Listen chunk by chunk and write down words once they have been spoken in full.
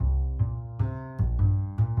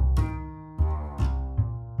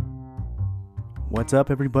What's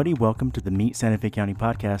up, everybody? Welcome to the Meet Santa Fe County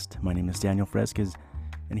podcast. My name is Daniel Fresquez,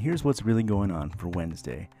 and here's what's really going on for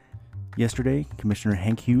Wednesday. Yesterday, Commissioner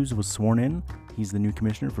Hank Hughes was sworn in. He's the new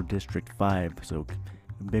commissioner for District 5, so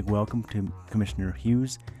a big welcome to Commissioner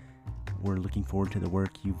Hughes. We're looking forward to the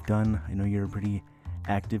work you've done. I know you're a pretty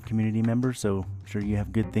active community member, so I'm sure you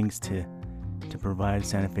have good things to provide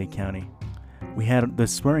Santa Fe County. We had the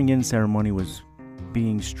swearing-in ceremony was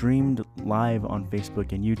being streamed live on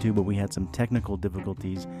Facebook and YouTube, but we had some technical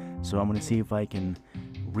difficulties, so I'm going to see if I can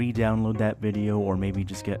re-download that video or maybe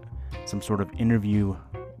just get some sort of interview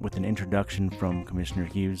with an introduction from Commissioner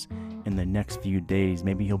Hughes in the next few days.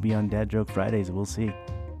 Maybe he'll be on Dad Joke Fridays, we'll see.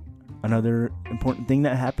 Another important thing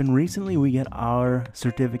that happened recently, we get our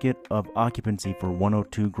certificate of occupancy for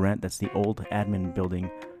 102 Grant. That's the old admin building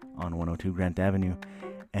on 102 Grant Avenue.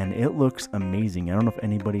 And it looks amazing. I don't know if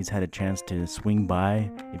anybody's had a chance to swing by.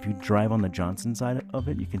 If you drive on the Johnson side of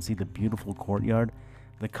it, you can see the beautiful courtyard.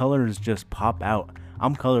 The colors just pop out.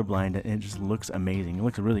 I'm colorblind and it just looks amazing. It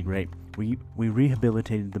looks really great. We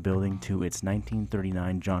rehabilitated the building to its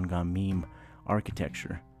 1939 John Gahn meme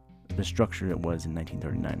architecture, the structure it was in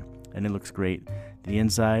 1939. And it looks great. The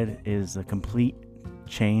inside is a complete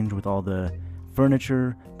change with all the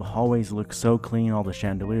furniture. The hallways look so clean. All the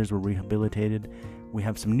chandeliers were rehabilitated. We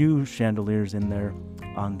have some new chandeliers in there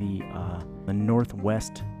on the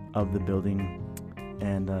northwest of the building,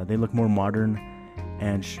 and they look more modern,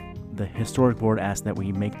 and the historic board asked that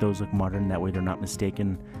we make those look modern, that way they're not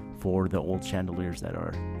mistaken for the old chandeliers that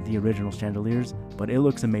are the original chandeliers. But it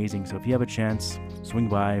looks amazing, so if you have a chance, swing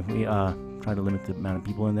by. We try to limit the amount of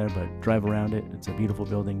people in there, but drive around it. It's a beautiful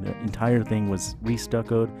building. The entire thing was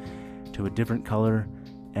re-stuccoed to a different color,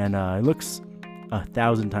 and it looks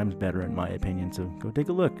 1,000 times better in my opinion, so go take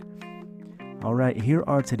a look. Alright, here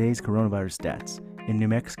are today's coronavirus stats. In New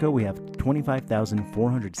Mexico, we have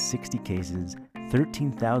 25,460 cases.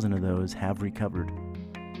 13,000 of those have recovered.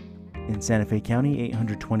 In Santa Fe County,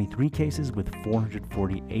 823 cases with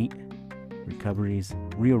 448 recoveries.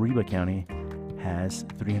 Rio Arriba County has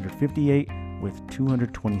 358 with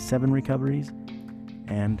 227 recoveries.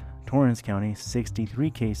 And Torrance County, 63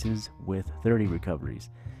 cases with 30 recoveries.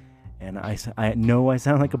 And I know I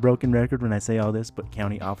sound like a broken record when I say all this, but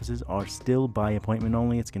county offices are still by appointment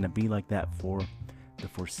only. It's going to be like that for the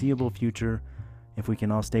foreseeable future. If we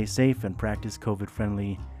can all stay safe and practice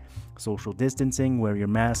COVID-friendly social distancing, wear your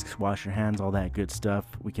masks, wash your hands, all that good stuff,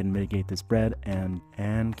 we can mitigate the spread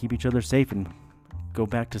and keep each other safe and go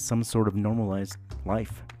back to some sort of normalized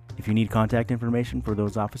life. If you need contact information for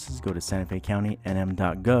those offices, go to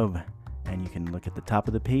santafecountynm.gov, and you can look at the top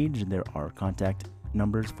of the page. There are contact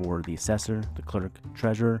numbers for the assessor, the clerk,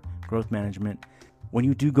 treasurer, growth management. When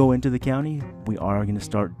you do go into the county, we are going to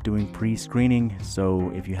start doing pre-screening. So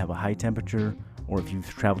if you have a high temperature or if you've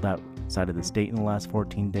traveled outside of the state in the last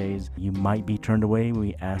 14 days, you might be turned away.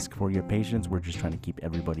 We ask for your patience. We're just trying to keep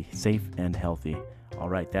everybody safe and healthy. All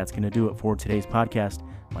right, that's going to do it for today's podcast.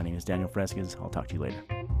 My name is Daniel Fresquez. I'll talk to you later.